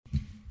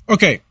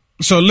Okay,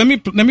 so let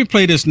me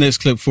play this next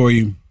clip for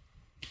you.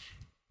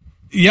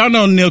 Y'all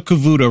know Neil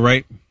Cavuto,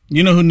 right?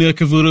 You know who Neil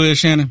Cavuto is,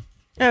 Shannon?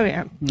 Oh,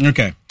 yeah.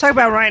 Okay. Talk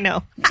about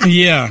RINO.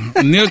 Yeah,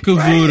 Neil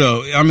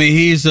Cavuto. Right. I mean,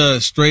 he's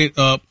a straight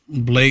up,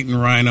 blatant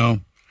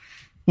RINO.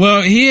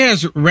 Well, he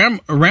has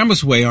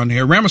Ramaswamy on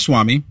here,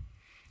 Ramaswamy.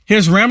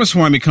 Here's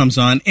Ramaswamy comes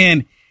on,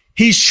 and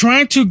he's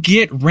trying to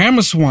get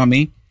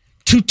Ramaswamy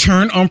to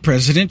turn on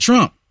President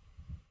Trump.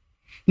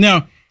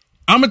 Now,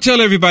 I'm going to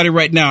tell everybody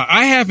right now,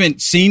 I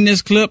haven't seen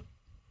this clip.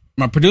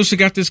 My producer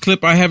got this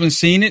clip. I haven't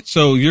seen it.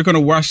 So you're going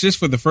to watch this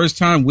for the first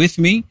time with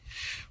me.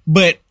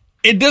 But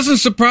it doesn't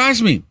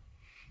surprise me.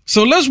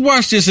 So let's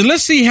watch this and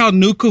let's see how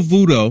Neil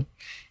Cavuto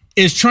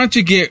is trying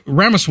to get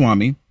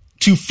Ramaswamy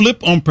to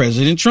flip on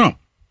President Trump,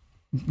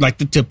 like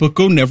the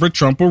typical never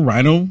Trump or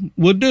RINO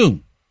would do.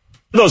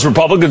 Those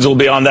Republicans will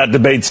be on that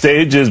debate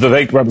stage is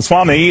Vivek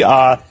Ramaswamy.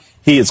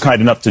 He is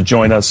kind enough to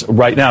join us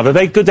right now.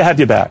 Vivek, good to have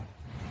you back.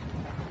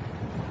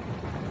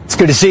 It's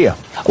good to see you.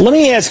 Let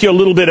me ask you a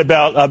little bit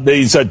about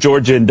these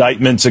Georgia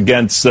indictments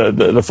against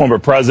the former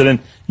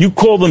president. You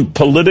call them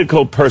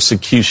political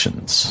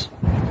persecutions.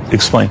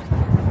 Explain.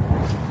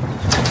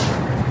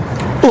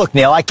 Look,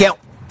 Neil, I can't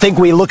think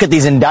we look at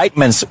these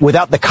indictments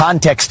without the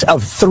context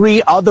of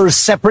 3 other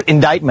separate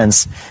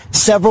indictments,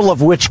 several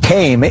of which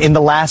came in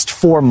the last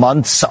 4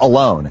 months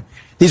alone.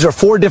 These are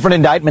 4 different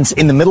indictments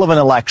in the middle of an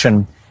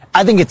election.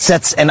 I think it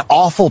sets an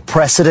awful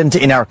precedent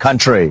in our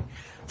country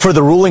for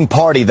the ruling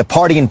party, the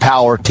party in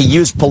power, to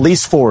use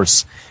police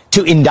force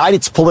to indict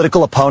its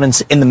political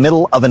opponents in the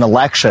middle of an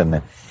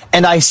election.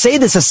 And I say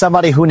this as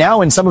somebody who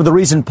now, in some of the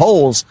recent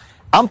polls,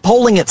 I'm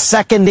polling at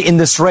second in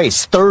this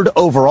race, third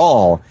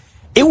overall.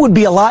 It would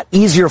be a lot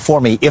easier for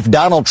me if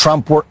Donald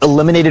Trump were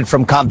eliminated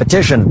from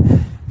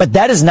competition, but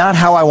that is not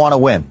how I want to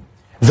win.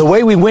 The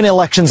way we win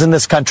elections in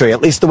this country,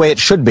 at least the way it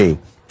should be,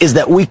 is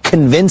that we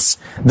convince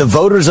the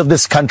voters of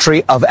this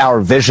country of our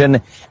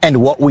vision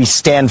and what we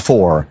stand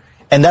for.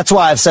 And that's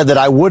why I've said that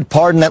I would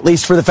pardon, at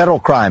least for the federal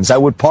crimes, I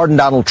would pardon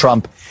Donald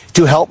Trump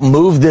to help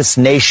move this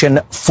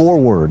nation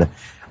forward.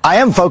 I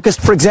am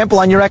focused, for example,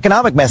 on your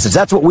economic message.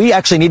 That's what we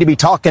actually need to be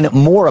talking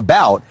more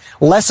about,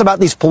 less about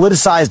these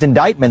politicized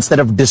indictments that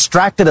have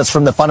distracted us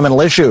from the fundamental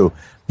issue.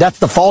 That's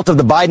the fault of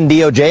the Biden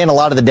DOJ and a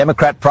lot of the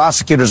Democrat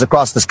prosecutors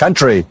across this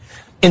country.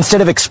 Instead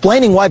of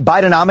explaining why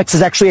Bidenomics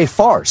is actually a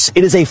farce,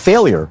 it is a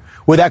failure,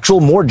 with actual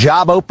more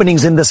job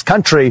openings in this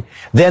country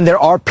than there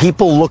are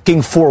people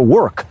looking for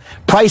work.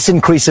 Price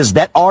increases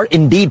that are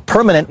indeed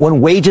permanent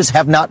when wages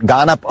have not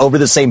gone up over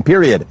the same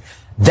period.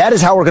 That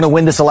is how we're going to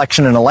win this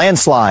election in a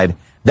landslide.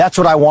 That's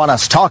what I want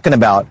us talking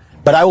about.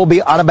 But I will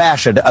be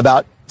unabashed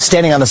about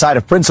standing on the side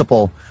of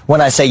principle when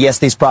I say, yes,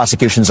 these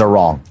prosecutions are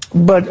wrong.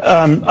 But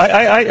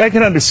I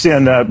can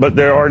understand that. But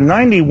there are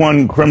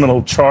 91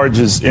 criminal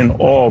charges in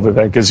all,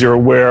 Vivek, as you're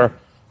aware,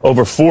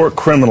 over 4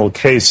 criminal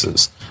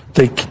cases.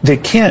 They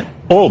can't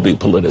all be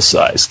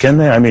politicized, can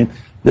they? I mean,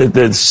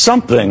 there's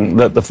something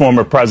that the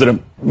former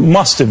president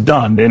must have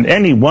done in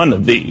any one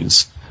of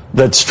these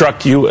that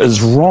struck you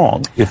as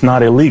wrong, if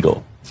not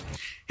illegal.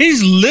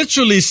 He's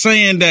literally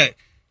saying that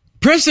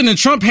President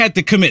Trump had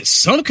to commit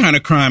some kind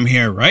of crime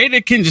here, right?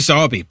 It can't just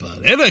all be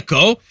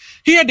political.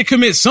 He had to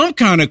commit some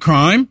kind of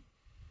crime.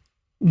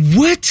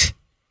 What?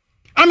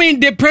 I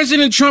mean, did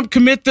President Trump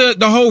commit the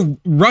whole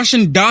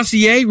Russian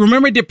dossier?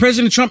 Remember, did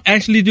President Trump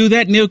actually do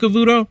that, Neil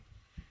Cavuto?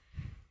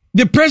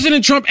 Did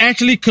President Trump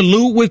actually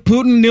collude with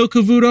Putin, Neil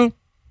Cavuto?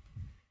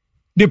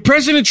 Did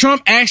President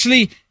Trump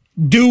actually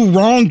do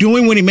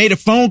wrongdoing when he made a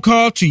phone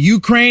call to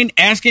Ukraine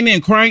asking and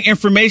inquiring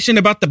information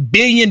about the $1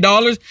 billion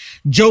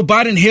Joe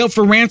Biden held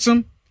for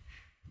ransom?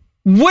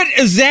 What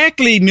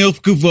exactly, Neil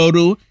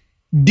Cavuto,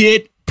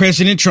 did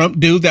President Trump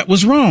do that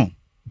was wrong?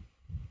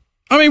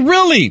 I mean,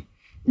 really,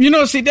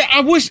 see,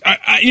 I wish,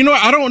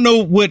 I don't know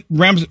what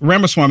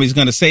Ramaswamy is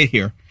going to say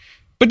here,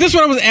 but this is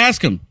what I was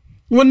asking.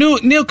 Well,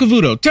 Neil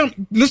Cavuto,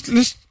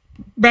 let's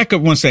back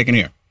up 1 second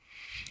here.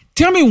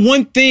 Tell me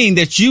one thing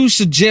that you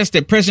suggest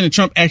that President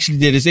Trump actually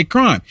did as a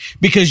crime,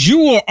 because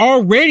you are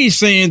already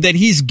saying that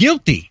he's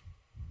guilty.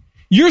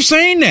 You're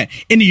saying that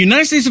in the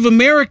United States of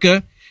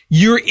America,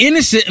 you're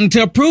innocent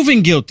until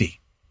proven guilty.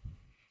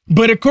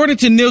 But according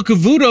to Neil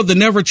Cavuto, the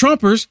Never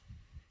Trumpers,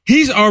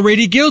 he's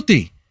already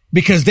guilty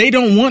because they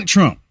don't want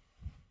Trump.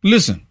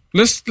 Listen,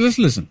 let's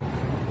listen.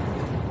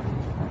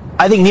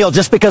 I think, Neil,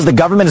 just because the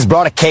government has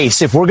brought a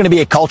case, if we're going to be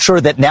a culture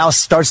that now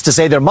starts to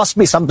say there must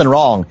be something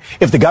wrong,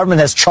 if the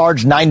government has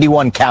charged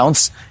 91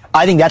 counts,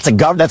 I think that's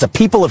a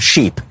people of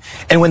sheep.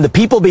 And when the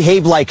people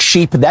behave like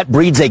sheep, that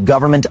breeds a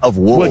government of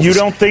wolves. Well, you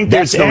don't think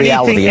there's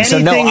anything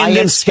in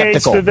this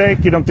case,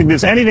 Vivek? You don't think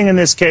there's anything in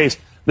this case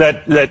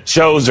that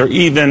shows or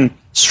even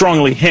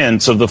strongly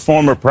hints of the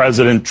former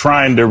president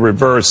trying to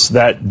reverse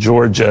that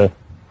Georgia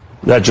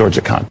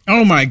con?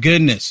 Oh, my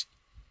goodness.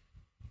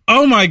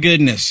 Oh, my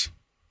goodness.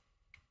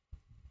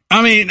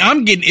 I mean,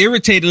 I'm getting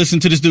irritated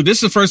listening to this dude. This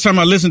is the first time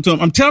I listened to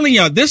him. I'm telling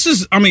y'all,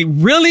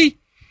 really?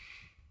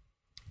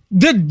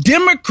 The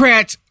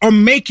Democrats are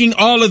making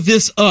all of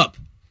this up.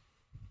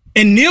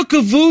 And Neil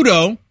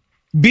Cavuto,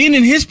 being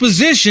in his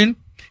position,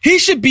 He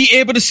should be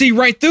able to see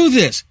right through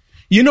this.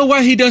 You know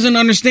why he doesn't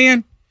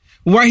understand?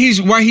 Why he's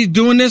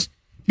doing this?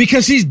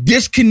 Because he's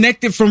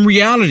disconnected from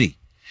reality.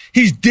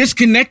 He's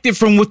disconnected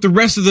from what the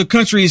rest of the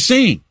country is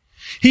seeing.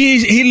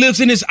 He lives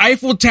in his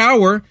Eiffel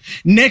Tower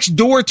next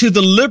door to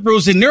the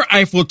liberals in their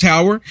Eiffel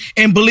Tower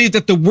and believes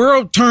that the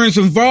world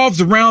revolves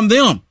around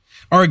them,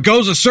 or it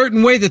goes a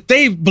certain way that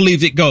they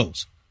believe it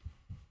goes.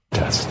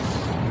 Yes.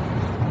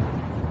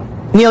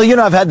 Neil,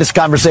 I've had this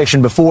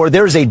conversation before.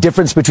 There's a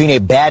difference between a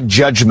bad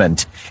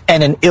judgment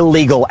and an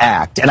illegal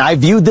act. And I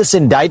view this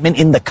indictment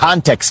in the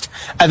context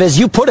of, as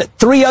you put it,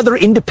 3 other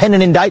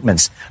independent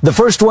indictments. The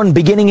first one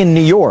beginning in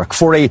New York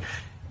for a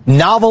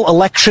novel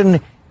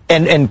election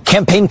and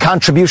campaign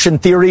contribution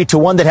theory, to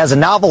one that has a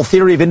novel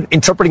theory of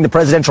interpreting the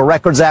Presidential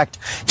Records Act,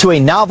 to a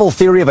novel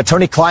theory of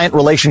attorney-client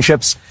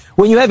relationships.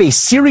 When you have a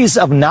series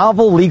of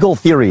novel legal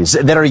theories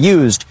that are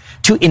used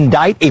to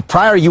indict a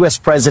prior U.S.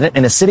 president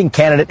and a sitting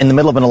candidate in the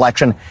middle of an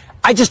election,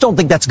 I just don't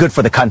think that's good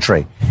for the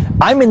country.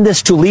 I'm in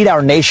this to lead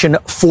our nation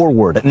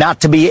forward, not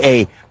to be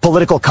a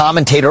political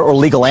commentator or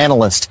legal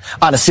analyst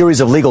on a series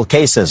of legal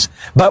cases.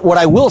 But what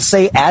I will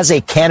say as a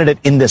candidate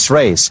in this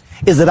race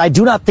is that I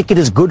do not think it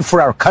is good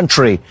for our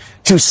country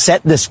to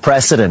set this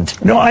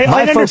precedent. No, I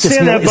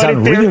understand that, is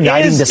on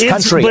reuniting this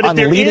country, on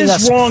leading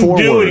us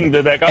forward, and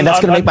that's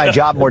going to make my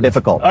job more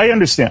difficult. I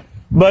understand.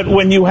 But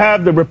when you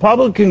have the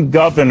Republican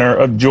governor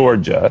of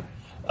Georgia,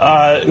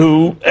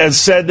 who has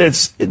said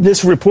that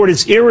this report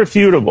is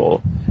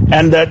irrefutable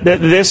and that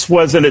this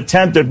was an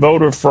attempt at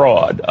voter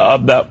fraud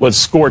that was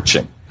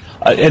scorching.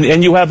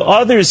 And you have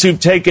others who've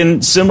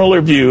taken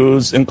similar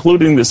views,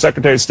 including the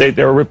Secretary of State,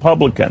 they're a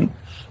Republican,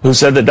 who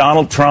said that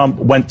Donald Trump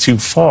went too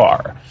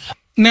far.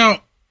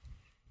 Now,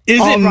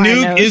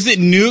 is it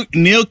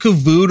Neil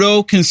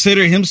Cavuto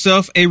consider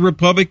himself a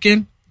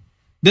Republican?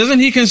 Doesn't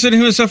he consider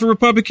himself a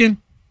Republican?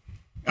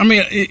 I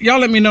mean, y'all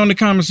let me know in the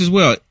comments as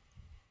well.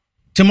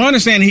 To my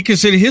understanding, he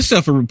considered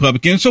himself a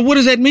Republican. So what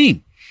does that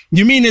mean?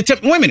 You mean wait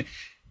a minute.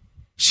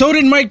 So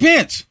did Mike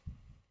Pence.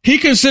 He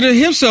considered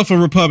himself a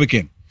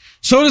Republican.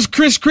 So does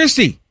Chris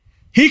Christie.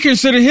 He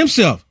considered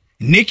himself.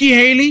 Nikki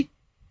Haley.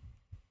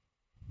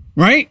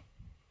 Right?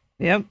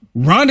 Yep.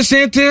 Ron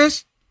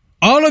DeSantis.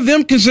 All of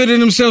them consider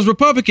themselves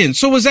Republicans.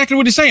 So exactly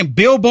what he's saying.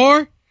 Bill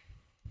Barr.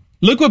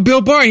 Look what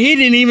Bill Barr, he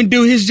didn't even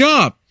do his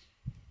job.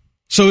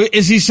 So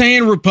is he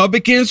saying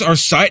Republicans are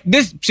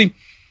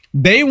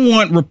they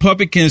want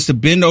Republicans to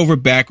bend over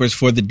backwards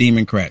for the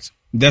Democrats.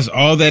 That's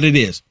all that it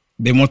is.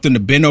 They want them to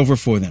bend over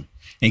for them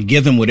and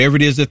give them whatever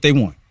it is that they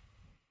want.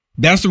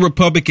 That's the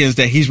Republicans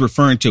that he's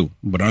referring to.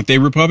 But aren't they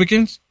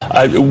Republicans?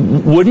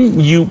 Wouldn't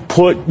you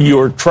put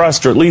your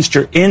trust, or at least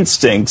your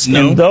instincts,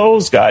 in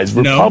those guys,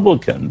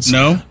 Republicans,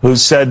 who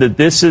said that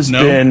this has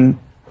been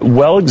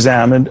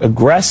well-examined,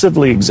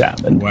 aggressively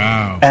examined?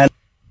 Wow.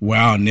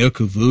 Wow, Neil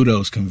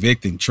Cavuto's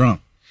convicting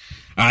Trump.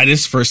 This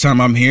is the first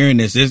time I'm hearing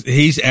this.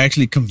 He's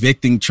actually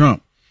convicting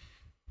Trump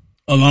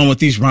along with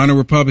these RINO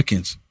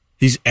Republicans.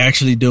 He's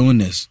actually doing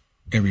this,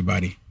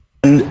 everybody.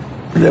 And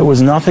there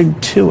was nothing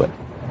to it.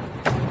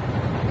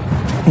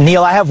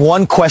 Neil, I have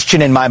one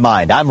question in my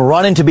mind. I'm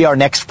running to be our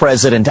next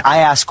president. I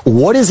ask,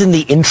 what is in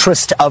the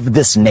interest of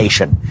this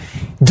nation?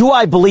 Do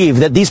I believe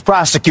that these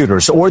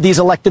prosecutors or these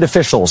elected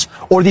officials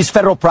or these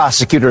federal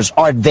prosecutors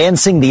are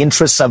advancing the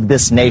interests of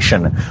this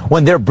nation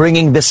when they're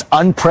bringing this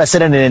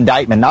unprecedented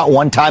indictment, not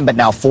one time, but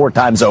now 4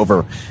 times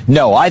over?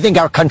 No, I think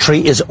our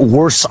country is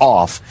worse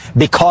off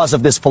because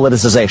of this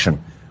politicization.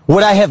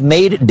 Would I have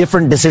made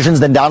different decisions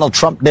than Donald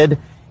Trump did?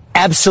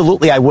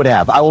 Absolutely, I would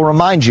have. I will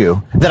remind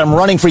you that I'm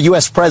running for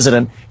U.S.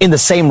 president in the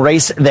same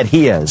race that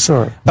he is.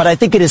 Sure. But I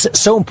think it is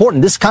so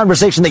important. This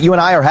conversation that you and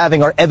I are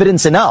having are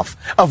evidence enough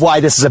of why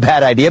this is a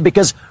bad idea,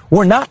 because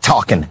we're not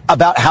talking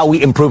about how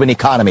we improve an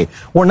economy.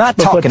 We're not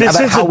talking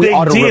about how we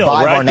ought to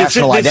revive our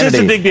national identity. This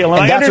is a big deal.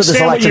 And that's what this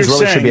election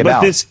really should be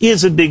about. But this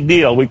is a big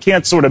deal. We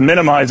can't sort of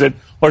minimize it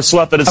or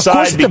slough it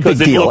aside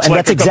because it looks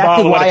like a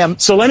cabal.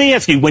 So let me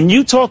ask you, when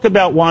you talk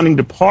about wanting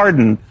to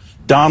pardon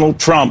Donald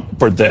Trump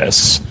for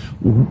this,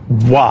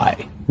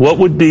 why? What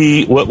would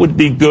be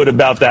good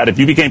about that if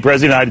you became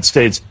president of the United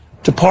States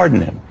to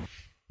pardon him?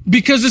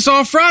 Because it's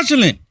all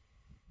fraudulent.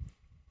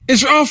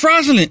 It's all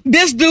fraudulent.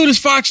 This dude is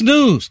Fox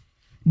News.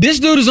 This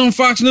dude is on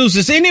Fox News.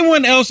 Is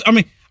anyone else? I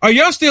mean, are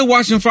y'all still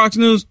watching Fox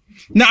News?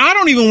 Now, I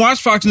don't even watch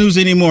Fox News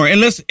anymore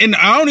and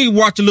I only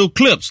watch little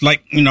clips.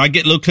 Like, I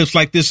get little clips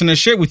like this and I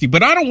share with you,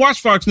 but I don't watch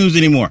Fox News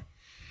anymore.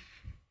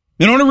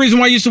 The only reason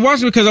why I used to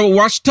watch it because I would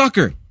watch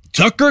Tucker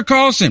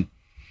Carlson.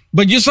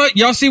 But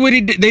y'all see what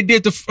they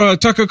did to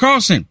Tucker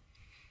Carlson.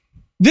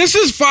 This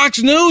is Fox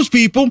News,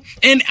 people.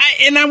 And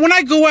when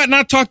I go out and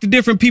I talk to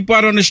different people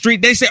out on the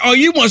street, they say, "Oh,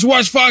 you must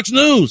watch Fox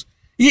News."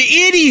 You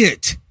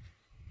idiot.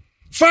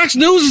 Fox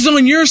News is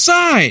on your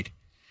side.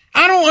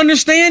 I don't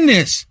understand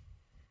this.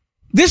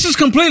 This is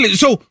completely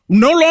so.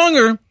 No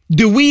longer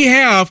do we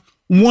have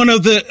one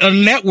of the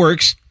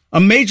networks, a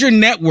major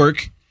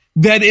network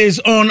that is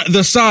on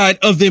the side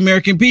of the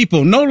American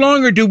people. No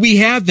longer do we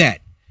have that.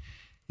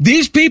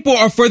 These people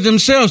are for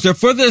themselves. They're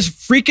for this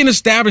freaking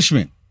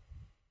establishment.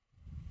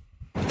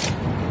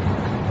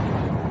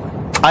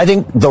 I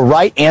think the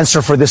right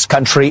answer for this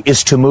country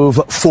is to move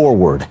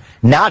forward,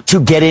 not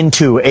to get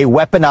into a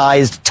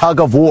weaponized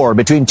tug of war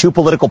between two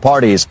political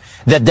parties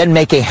that then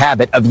make a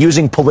habit of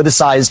using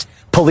politicized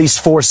police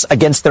force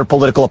against their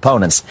political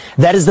opponents.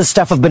 That is the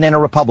stuff of banana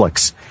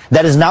republics.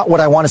 That is not what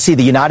I want to see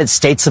the United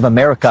States of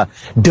America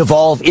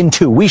devolve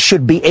into. We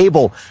should be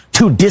able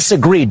to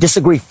disagree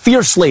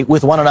fiercely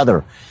with one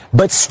another,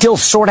 but still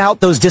sort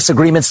out those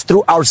disagreements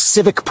through our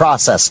civic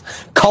process,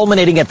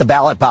 culminating at the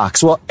ballot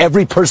box. Well,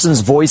 every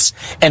person's voice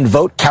and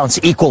vote counts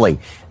equally.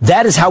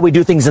 That is how we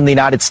do things in the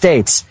United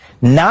States,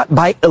 not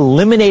by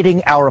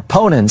eliminating our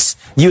opponents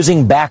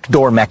using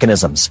backdoor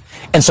mechanisms.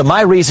 And so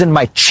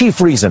my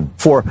chief reason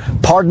for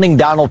pardoning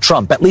Donald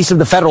Trump, at least of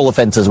the federal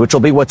offenses, which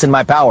will be what's in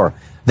my power,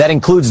 that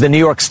includes the New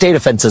York State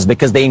offenses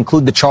because they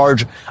include the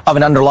charge of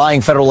an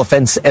underlying federal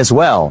offense as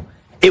well.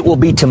 It will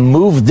be to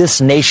move this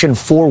nation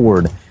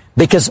forward,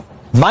 because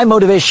my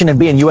motivation in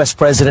being U.S.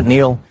 president,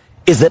 Neil,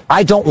 is that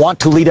I don't want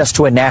to lead us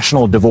to a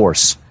national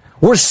divorce.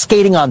 We're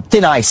skating on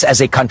thin ice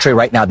as a country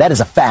right now. That is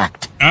a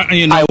fact.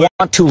 I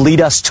want to lead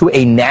us to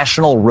a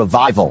national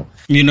revival.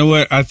 You know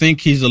what? I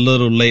think he's a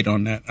little late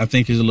on that. I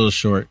think he's a little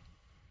short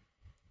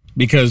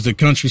because the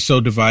country's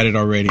so divided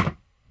already.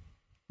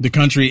 The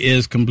country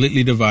is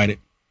completely divided.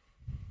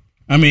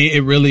 I mean,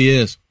 it really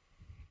is.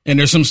 And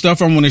there's some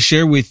stuff I want to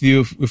share with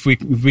you if we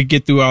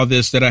get through all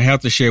this that I have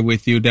to share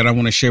with you, that I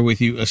want to share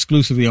with you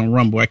exclusively on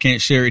Rumble. I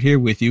can't share it here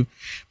with you.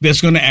 That's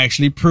going to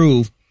actually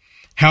prove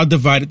how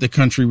divided the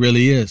country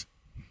really is.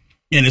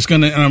 And it's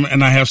going to,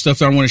 and I have stuff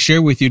that I want to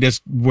share with you.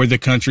 That's where the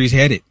country's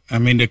headed. I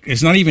mean,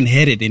 it's not even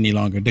headed any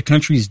longer. The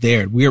country's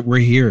there. We're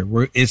here.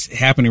 It's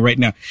happening right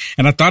now.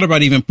 And I thought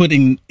about even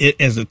putting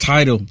it as a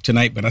title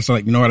tonight, but I was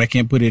like, you know what? I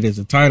can't put it as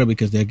a title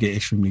because they'll get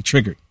extremely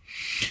triggered.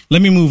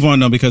 Let me move on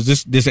though, because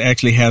this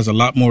actually has a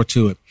lot more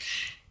to it.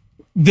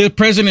 The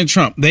President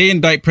Trump, they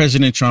indict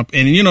President Trump,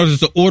 and you know,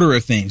 there's the order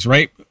of things,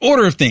 right?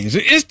 Order of things.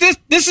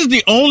 This is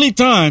the only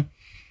time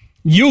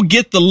you'll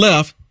get the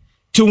left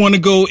to want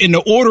to go in the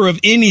order of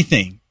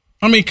anything.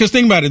 I mean, because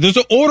think about it. There's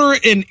an order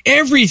in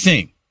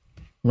everything,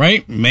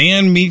 right?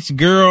 Man meets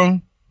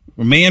girl,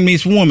 or man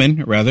meets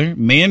woman, rather.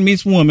 Man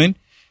meets woman,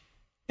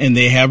 and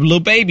they have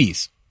little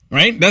babies,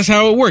 right? That's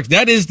how it works.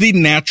 That is the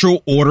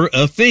natural order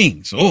of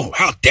things. Oh,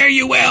 how dare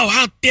you, Al?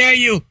 How dare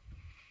you?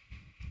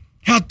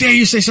 How dare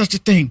you say such a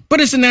thing? But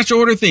it's the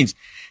natural order of things.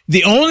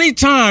 The only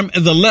time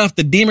the left,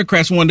 the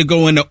Democrats, want to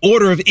go in the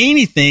order of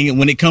anything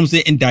when it comes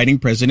to indicting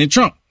President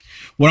Trump.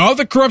 When all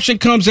the corruption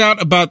comes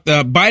out about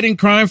the Biden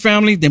crime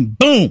family, then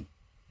boom,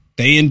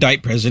 they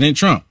indict President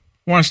Trump.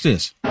 Watch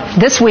this.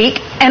 This week,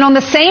 and on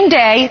the same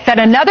day that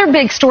another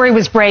big story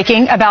was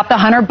breaking about the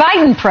Hunter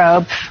Biden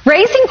probe,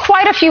 raising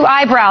quite a few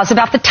eyebrows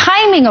about the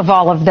timing of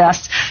all of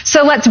this.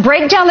 So let's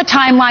break down the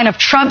timeline of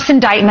Trump's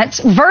indictments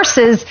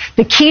versus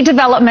the key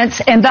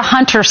developments in the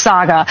Hunter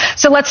saga.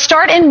 So let's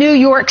start in New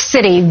York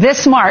City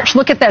this March.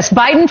 Look at this.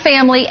 Biden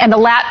family and the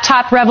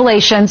laptop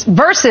revelations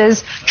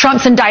versus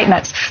Trump's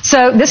indictments.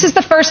 So this is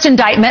the first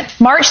indictment.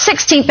 March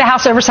 16th, the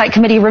House Oversight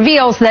Committee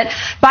reveals that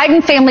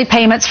Biden family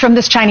payments from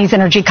this Chinese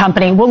energy company.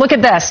 Well, look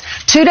at this.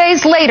 2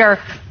 days later,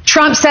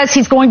 Trump says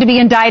he's going to be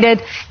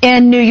indicted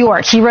in New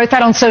York. He wrote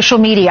that on social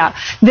media.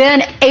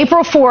 Then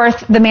April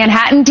 4th, the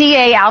Manhattan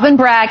DA, Alvin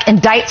Bragg,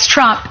 indicts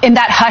Trump in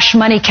that hush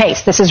money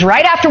case. This is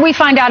right after we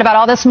find out about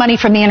all this money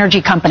from the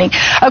energy company.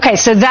 Okay,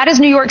 so that is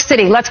New York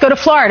City. Let's go to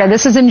Florida.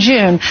 This is in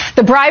June.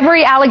 The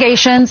bribery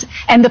allegations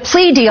and the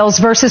plea deals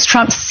versus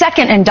Trump's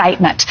second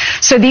indictment.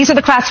 So these are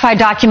the classified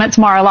documents,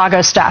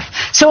 Mar-a-Lago stuff.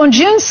 So on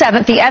June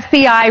 7th, the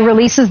FBI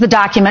releases the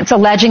documents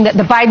alleging that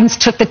the Bidens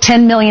took the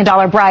 $10 million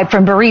bribe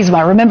from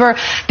Burisma. Remember,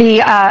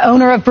 the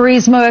owner of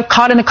Burisma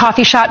caught in the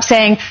coffee shop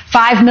saying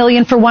 $5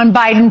 million for one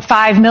Biden,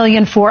 $5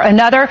 million for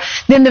another.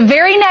 Then the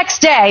very next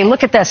day,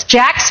 look at this,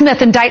 Jack Smith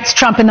indicts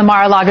Trump in the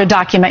Mar-a-Lago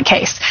document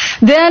case.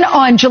 Then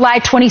on July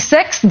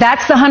 26th,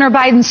 that's the Hunter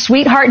Biden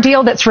sweetheart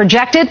deal that's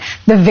rejected.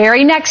 The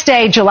very next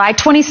day, July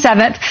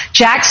 27th,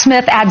 Jack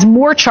Smith adds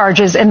more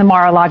charges in the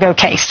Mar-a-Lago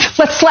case.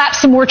 Let's slap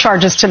some more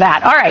charges to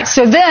that. All right,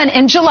 so then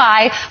in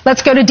July,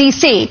 let's go to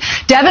D.C.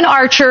 Devin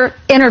Archer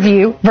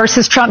interview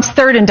versus Trump's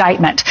third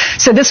indictment.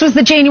 So this was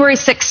the January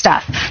 6th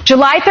stuff.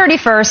 July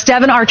 31st,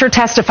 Devin Archer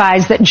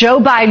testifies that Joe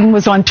Biden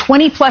was on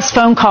 20-plus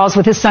phone calls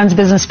with his son's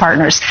business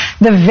partners.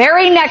 The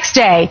very next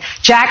day,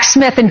 Jack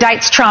Smith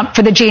indicts Trump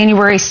for the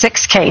January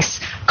 6th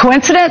case.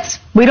 Coincidence?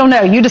 We don't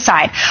know. You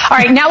decide. All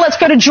right, now let's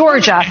go to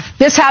Georgia.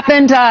 This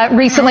happened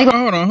recently.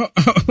 Hold on.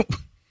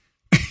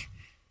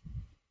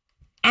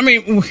 I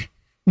mean,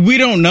 we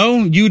don't know.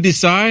 You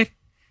decide.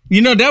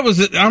 You know,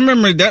 I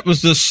remember that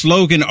was the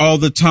slogan all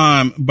the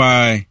time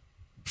by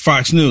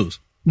Fox News.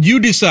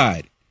 You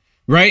decide,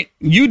 right?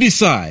 You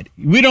decide.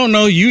 We don't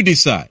know. You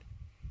decide.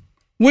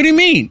 What do you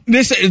mean?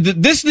 This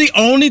is the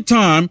only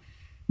time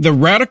the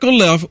radical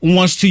left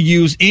wants to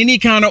use any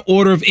kind of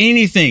order of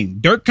anything.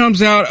 Dirt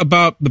comes out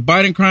about the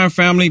Biden crime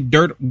family.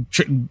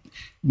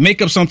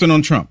 Make up something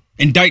on Trump.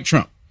 Indict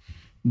Trump.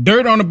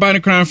 Dirt on the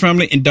Biden crime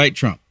family. Indict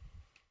Trump.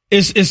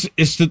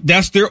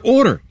 That's their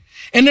order.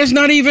 And it's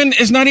not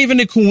even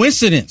a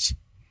coincidence.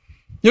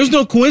 There's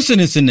no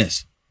coincidence in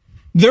this.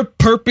 They're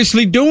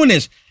purposely doing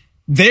this.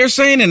 They're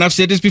saying, and I've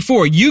said this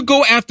before, you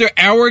go after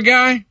our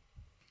guy,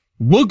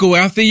 we'll go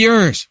after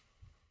yours.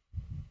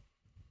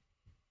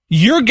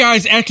 Your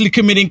guy's actually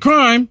committing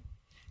crime.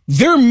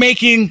 They're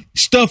making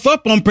stuff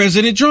up on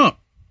President Trump.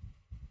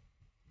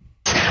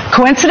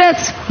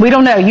 Coincidence? We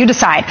don't know. You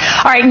decide.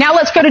 All right, now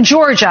let's go to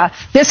Georgia.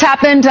 This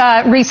happened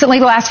recently,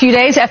 the last few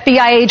days,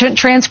 FBI agent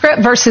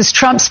transcript versus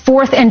Trump's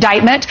fourth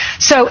indictment.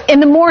 So in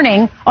the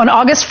morning on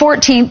August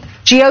 14th,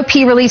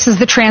 GOP releases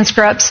the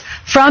transcripts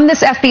from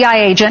this FBI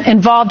agent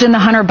involved in the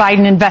Hunter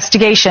Biden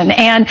investigation.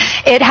 And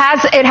it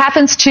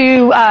happens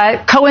to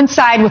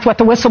coincide with what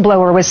the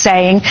whistleblower was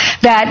saying,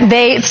 that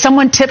the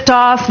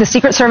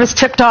Secret Service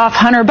tipped off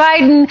Hunter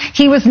Biden.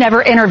 He was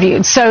never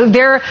interviewed. So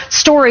their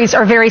stories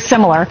are very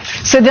similar.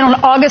 So then on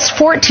August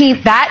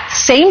 14th, that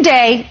same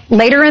day,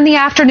 later in the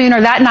afternoon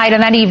or that night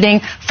and that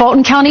evening,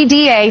 Fulton County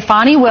DA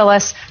Fonnie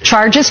Willis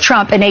charges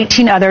Trump and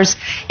 18 others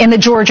in the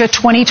Georgia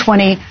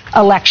 2020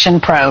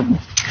 election probe.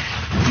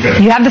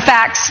 You have the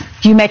facts.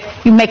 You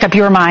make up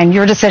your mind.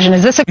 Your decision.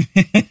 Is this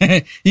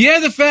You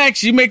have the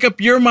facts. You make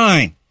up your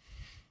mind.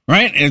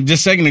 Right? And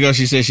just a second ago,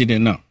 she said she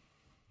didn't know.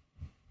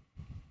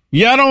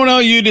 Yeah, I don't know.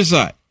 You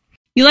decide.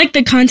 You like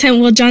the content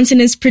Will Johnson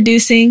is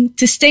producing?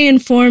 To stay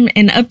informed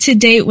and up to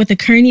date with the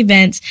current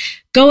events,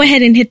 go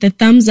ahead and hit the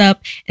thumbs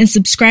up and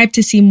subscribe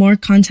to see more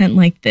content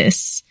like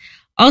this.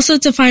 Also,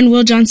 to find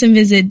Will Johnson,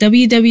 visit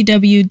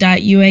www.uaf.media.